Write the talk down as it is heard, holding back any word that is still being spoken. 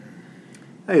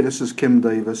Hey, this is Kim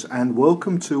Davis, and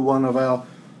welcome to one of our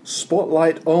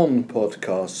Spotlight On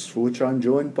podcasts, for which I'm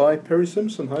joined by Perry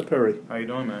Simpson. Hi, Perry. How you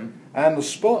doing, man? And the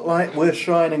spotlight we're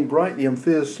shining brightly and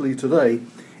fiercely today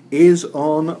is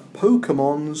on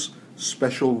Pokemon's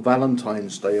special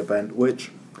Valentine's Day event,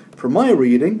 which, from my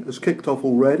reading, has kicked off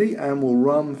already and will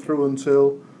run through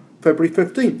until February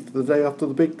 15th, the day after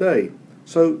the big day.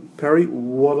 So, Perry,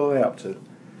 what are they up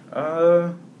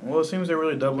to? Well, it seems they're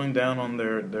really doubling down on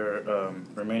their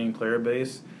remaining player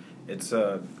base. It's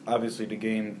obviously the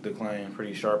game declined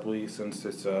pretty sharply since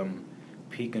its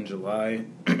peak in July.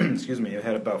 Excuse me, it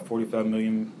had about 45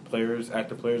 million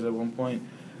active players at one point,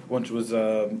 which was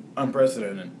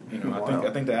unprecedented. Wow.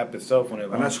 I think the app itself, when it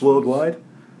launched, And that's worldwide?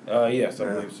 Yes, I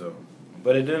believe so.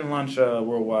 But it didn't launch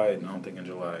worldwide. I don't think in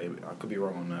July. I could be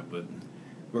wrong on that, but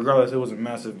regardless, it was a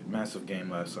massive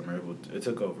game last summer. It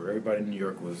took over. Everybody in New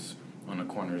York was on the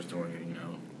corners doing it,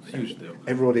 it's a huge deal.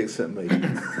 Everybody except me.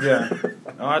 Yeah.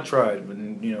 I tried,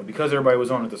 but, because everybody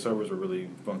was on it, the servers were really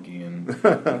funky, and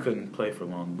I couldn't play for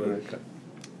long. But Okay.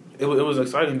 it was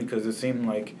exciting because it seemed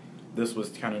like this was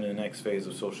kind of the next phase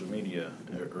of social media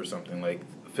or something, like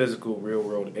physical,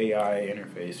 real-world AI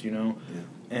interface, Yeah.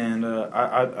 And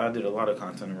I did a lot of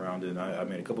content around it. I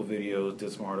made a couple videos,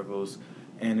 did some articles,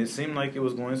 and it seemed like it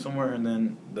was going somewhere, and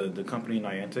then the company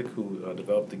Niantic, who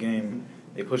developed the game,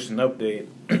 they pushed an update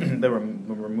that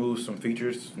removed some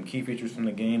key features from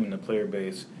the game, and the player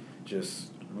base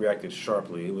just reacted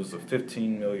sharply. It was a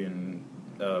 15 million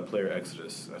player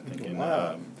exodus, I think,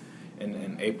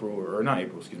 in April, or not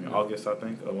April, excuse me, August, I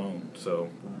think, alone. So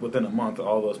within a month,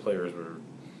 all those players were,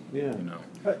 Yeah.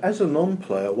 As a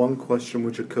non-player, one question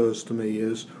which occurs to me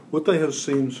is, would they have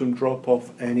seen some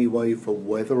drop-off anyway for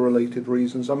weather-related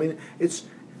reasons? I mean,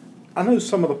 I know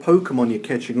some of the Pokemon you're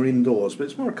catching are indoors, but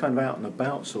it's more a kind of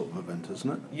out-and-about sort of event,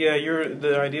 isn't it? Yeah,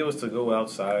 the idea was to go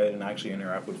outside and actually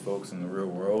interact with folks in the real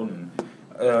world, and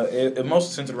it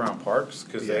mostly centered around parks,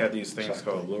 because they had these things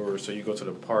called lures, so you go to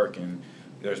the park and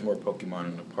there's more Pokemon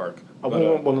in the park. I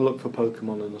wouldn't want to look for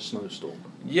Pokemon in a snowstorm.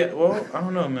 Yeah, well, I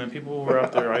don't know, man. People were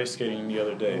out there ice skating the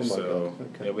other day, Oh my so God.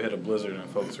 Okay. yeah, we had a blizzard and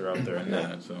folks were out there in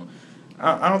that. So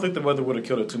I don't think the weather would have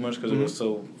killed it too much because it was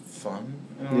so fun.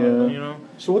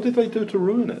 So what did they do to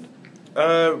ruin it?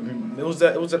 It was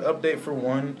that update for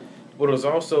one. But it was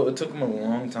also, it took them a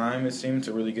long time, it seemed,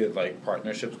 to really get like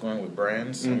partnerships going with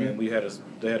brands. Mm-hmm. I mean,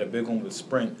 they had a big one with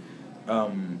Sprint,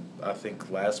 I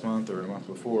think last month or the month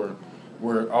before,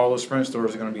 where all the Sprint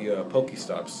stores are going to be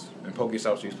Pokestops. And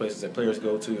Pokestops are these places that players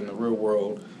go to in the real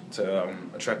world to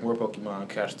attract more Pokemon,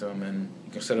 catch them, and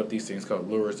you can set up these things called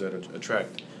lures that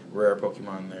attract rare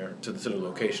Pokemon there to the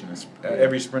location.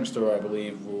 Every Sprint store, I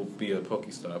believe, will be a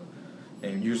Pokestop.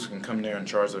 And users can come there and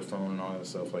charge their phone and all that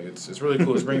stuff. Like it's really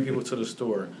cool. It's bringing people to the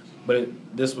store. But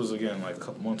this was, again, like a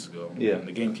couple months ago. Yeah. And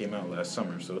the game came out last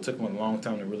summer, so it took them a long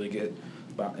time to really get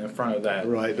in front of that.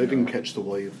 Right, they didn't catch the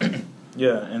wave.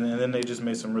 Yeah, and then they just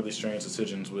made some really strange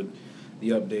decisions with the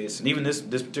updates. And even this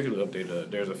particular update,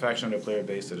 there's a faction of the player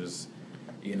base that is,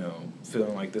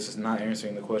 feeling like this is not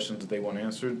answering the questions that they want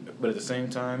answered. But at the same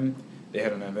time, they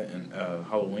had an event in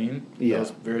Halloween that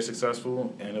was very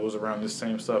successful, and it was around this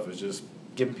same stuff. It's just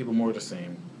giving people more of the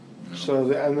same.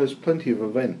 So, and there's plenty of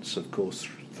events, of course,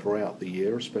 throughout the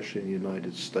year, especially in the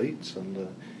United States, and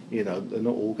they're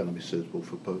not all going to be suitable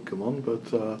for Pokemon,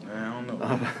 but I don't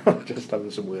know. I'm just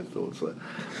having some weird thoughts there.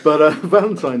 But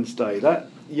Valentine's Day,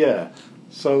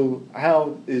 So,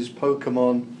 how is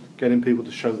Pokemon getting people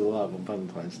to show the love on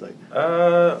Valentine's Day?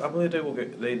 I believe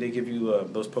they give you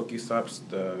those Pokestops,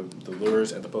 the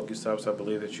lures at the Pokestops. I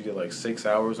believe that you get like 6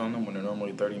 hours on them when they're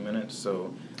normally 30 minutes.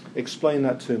 So explain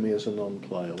that to me as a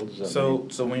non-player. What does that mean?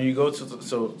 So when you go to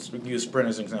we can use Sprint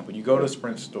as an example. You go to a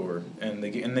Sprint store, and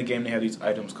in the game they have these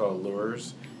items called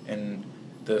lures, and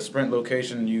the Sprint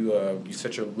location you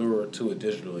set your lure to it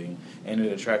digitally, and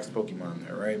it attracts Pokemon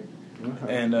there, right?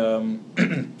 Okay. And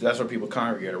that's where people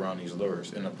congregate around these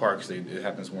lures. In the parks, it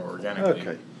happens more organically.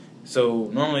 Okay. So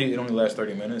normally it only lasts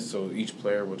 30 minutes, so each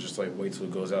player will just like wait till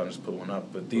it goes out and just put one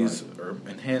up. But these are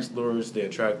enhanced lures. They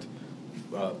attract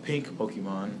pink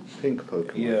Pokemon. Pink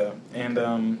Pokemon. Yeah,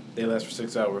 and they last for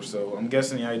 6 hours. So I'm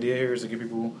guessing the idea here is to get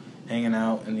people hanging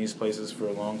out in these places for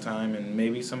a long time, and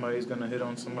maybe somebody's gonna hit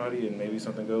on somebody, and maybe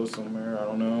something goes somewhere. I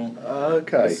don't know.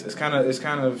 Okay. It's kind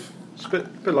of. It's a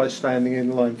bit like standing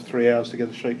in line for 3 hours to get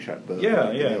a Shake Shack burger.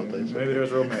 Yeah. Maybe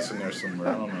there's romance in there somewhere.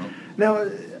 I don't know. Now,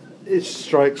 it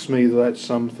strikes me that's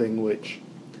something which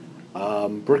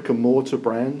brick and mortar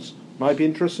brands might be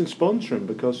interested in sponsoring,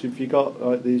 because if you got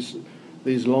like these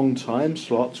long time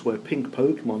slots where pink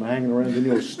Pokemon are hanging around in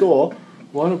your store,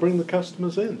 why not bring the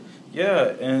customers in? Yeah,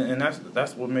 and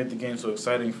that's what made the game so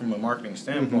exciting from a marketing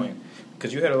standpoint.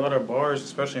 Because you had a lot of bars,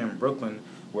 especially in Brooklyn,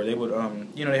 where they would,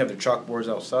 they have their chalkboards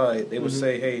outside. They would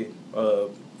say, hey,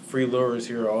 free lures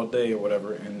here all day or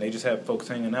whatever, and they just have folks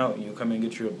hanging out, and you come in and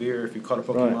get you a beer. If you caught a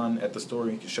Pokemon at the store,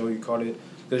 you can show you caught it,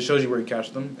 because it shows you where you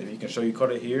catch them. If you can show you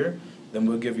caught it here, then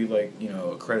we'll give you, like,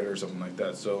 a credit or something like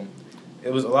that. So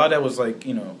it was a lot that was, like,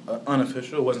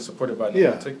 unofficial. It wasn't supported by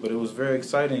Niantic, but it was very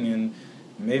exciting, and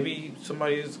maybe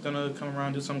somebody is going to come around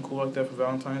and do something cool like that for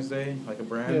Valentine's Day, like a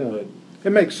brand. Yeah. But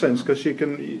it makes sense because you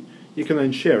can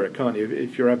then share it, can't you?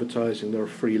 If you're advertising there are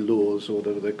free lures or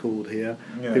whatever they're called here,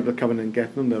 people are coming and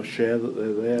getting them, they'll share that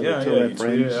they're there, they'll tell their you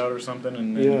friends. tweet it out or something,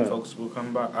 and then folks will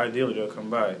come by. Ideally, they'll come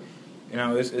by.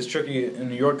 It's tricky in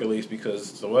New York, at least,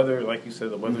 because the weather, like you said,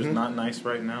 the weather's not nice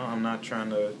right now. I'm not trying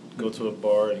to go to a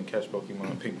bar and catch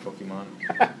Pokemon, pink Pokemon.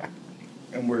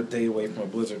 And we're a day away from a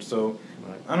blizzard, so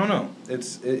I don't know.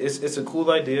 It's a cool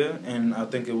idea, and I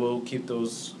think it will keep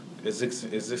those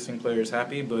existing players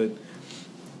happy. But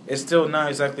it's still not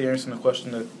exactly answering the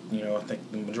question that I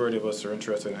think the majority of us are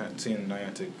interested in seeing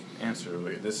Niantic answer.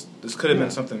 Like, this could have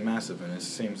been something massive, and it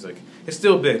seems like it's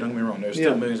still big. Don't get me wrong. There's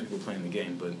still millions of people playing the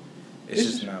game, but it's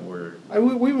just not where.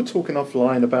 We were talking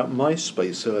offline about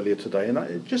MySpace earlier today, and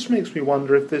it just makes me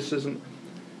wonder if this isn't,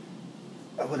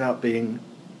 without being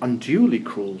unduly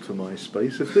cruel to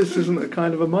MySpace, if this isn't a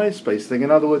kind of a MySpace thing. In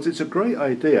other words, it's a great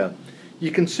idea. You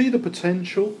can see the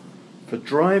potential for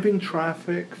driving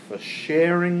traffic, for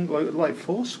sharing, like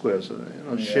Foursquare's,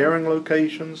 sharing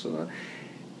locations.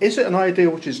 Is it an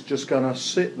idea which is just going to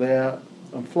sit there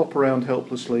and flop around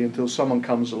helplessly until someone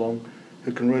comes along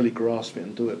who can really grasp it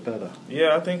and do it better?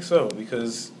 Yeah, I think so,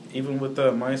 because even with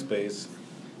MySpace,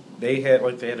 they had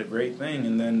a great thing,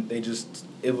 and then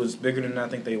it was bigger than I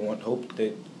think they hoped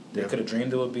they could have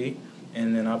dreamed it would be,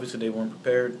 and then obviously they weren't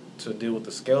prepared to deal with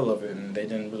the scale of it, and they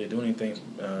didn't really do anything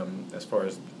as far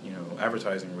as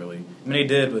advertising really. I mean, they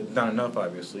did, but not enough,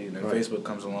 obviously. And then Facebook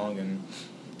comes along, and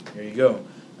here you go.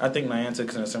 I think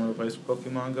Niantic's in a similar place with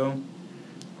Pokemon Go,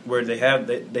 where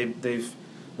they've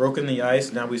broken the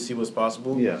ice. Now we see what's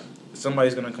possible. Yeah,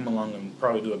 somebody's going to come along and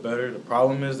probably do it better. The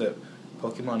problem is that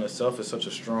Pokemon itself is such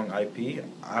a strong IP.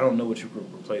 I don't know what you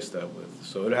could replace that with.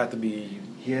 So it'd have to be.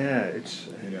 Yeah, it's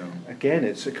again,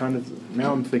 it's a kind of,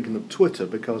 now I'm thinking of Twitter,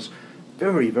 because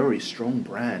very, very strong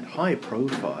brand, high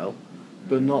profile,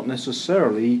 but not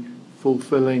necessarily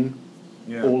fulfilling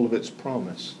all of its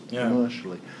promise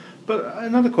commercially. But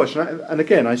another question, and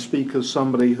again, I speak as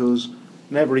somebody who's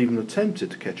never even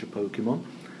attempted to catch a Pokemon.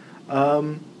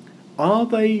 Are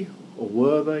they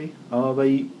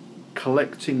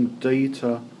collecting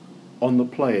data on the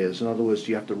players? In other words,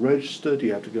 do you have to register? Do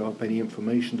you have to go up any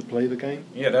information to play the game?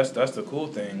 Yeah, that's the cool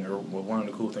thing, or one of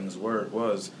the cool things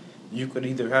was you could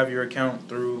either have your account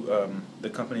through the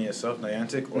company itself,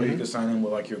 Niantic, or you could sign in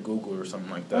with like your Google or something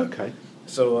like that. Okay.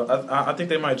 So I think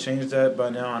they might change that by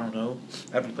now. I don't know.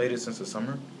 I haven't played it since the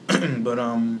summer, but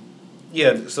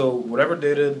yeah. So whatever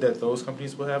data that those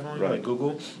companies will have on you, like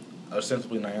Google,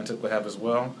 ostensibly Niantic will have as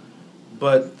well.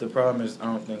 But the problem is, I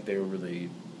don't think they were really,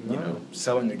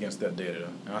 selling against that data,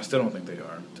 and I still don't think they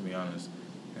are, to be honest.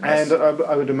 And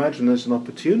I would imagine there's an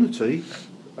opportunity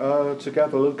to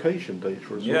gather location data as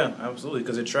well. Yeah, absolutely,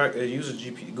 because it uses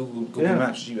Google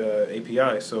Maps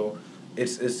API, so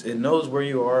it knows where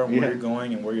you are and where you're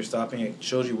going and where you're stopping. It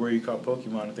shows you where you caught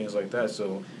Pokemon and things like that.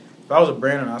 So if I was a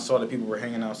brand and I saw that people were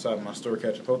hanging outside my store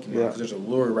catching Pokemon because there's a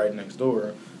lure right next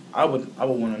door, I would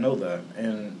want to know that.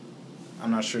 And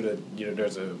I'm not sure that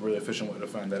there's a really efficient way to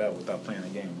find that out without playing the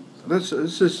game. So.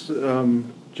 This is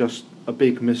just a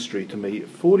big mystery to me.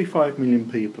 45 million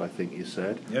people, I think you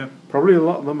said. Yeah. Probably a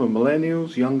lot of them are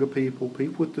millennials, younger people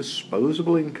with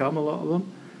disposable income, a lot of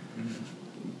them.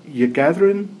 Mm-hmm. You're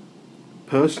gathering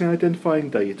personally identifying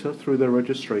data through their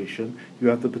registration. You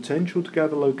have the potential to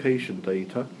gather location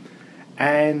data,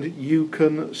 and you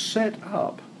can set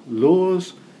up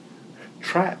lures,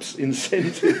 traps,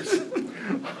 incentives,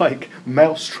 like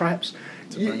mouse traps.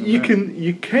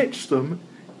 You catch them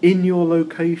in your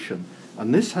location,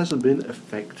 and this hasn't been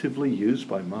effectively used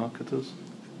by marketers.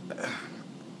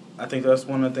 I think that's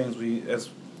one of the things we, as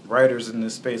writers in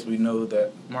this space, we know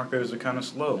that marketers are kind of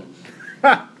slow.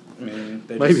 I mean,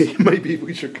 maybe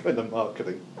we should go to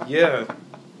marketing. Yeah.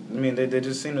 I mean, they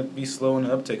just seem to be slow in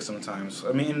the uptake sometimes.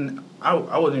 I mean, I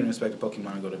wouldn't even expect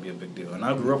Pokemon Go to be a big deal. And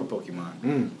I grew up with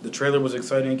Pokemon. The trailer was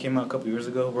exciting. It came out a couple years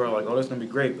ago. We're all like, oh, this is going to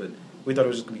be great. But we thought it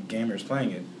was just going to be gamers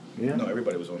playing it. Yeah. No,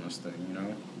 everybody was on this thing,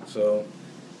 So,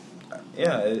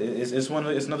 yeah, it's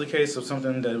another case of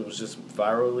something that was just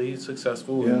virally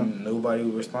successful and nobody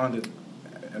responded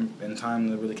in time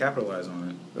to really capitalize on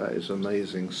it. That is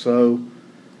amazing. So,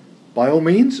 by all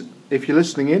means, if you're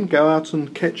listening in, go out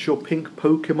and catch your pink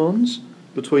Pokemons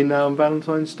between now and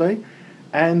Valentine's Day.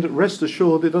 And rest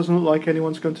assured, it doesn't look like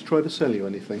anyone's going to try to sell you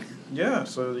anything. Yeah,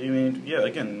 so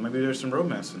again, maybe there's some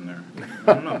romance in there.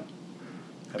 I don't know.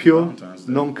 Pure,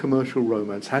 non-commercial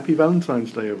romance. Happy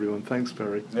Valentine's Day, everyone. Thanks,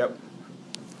 Perry. Yep.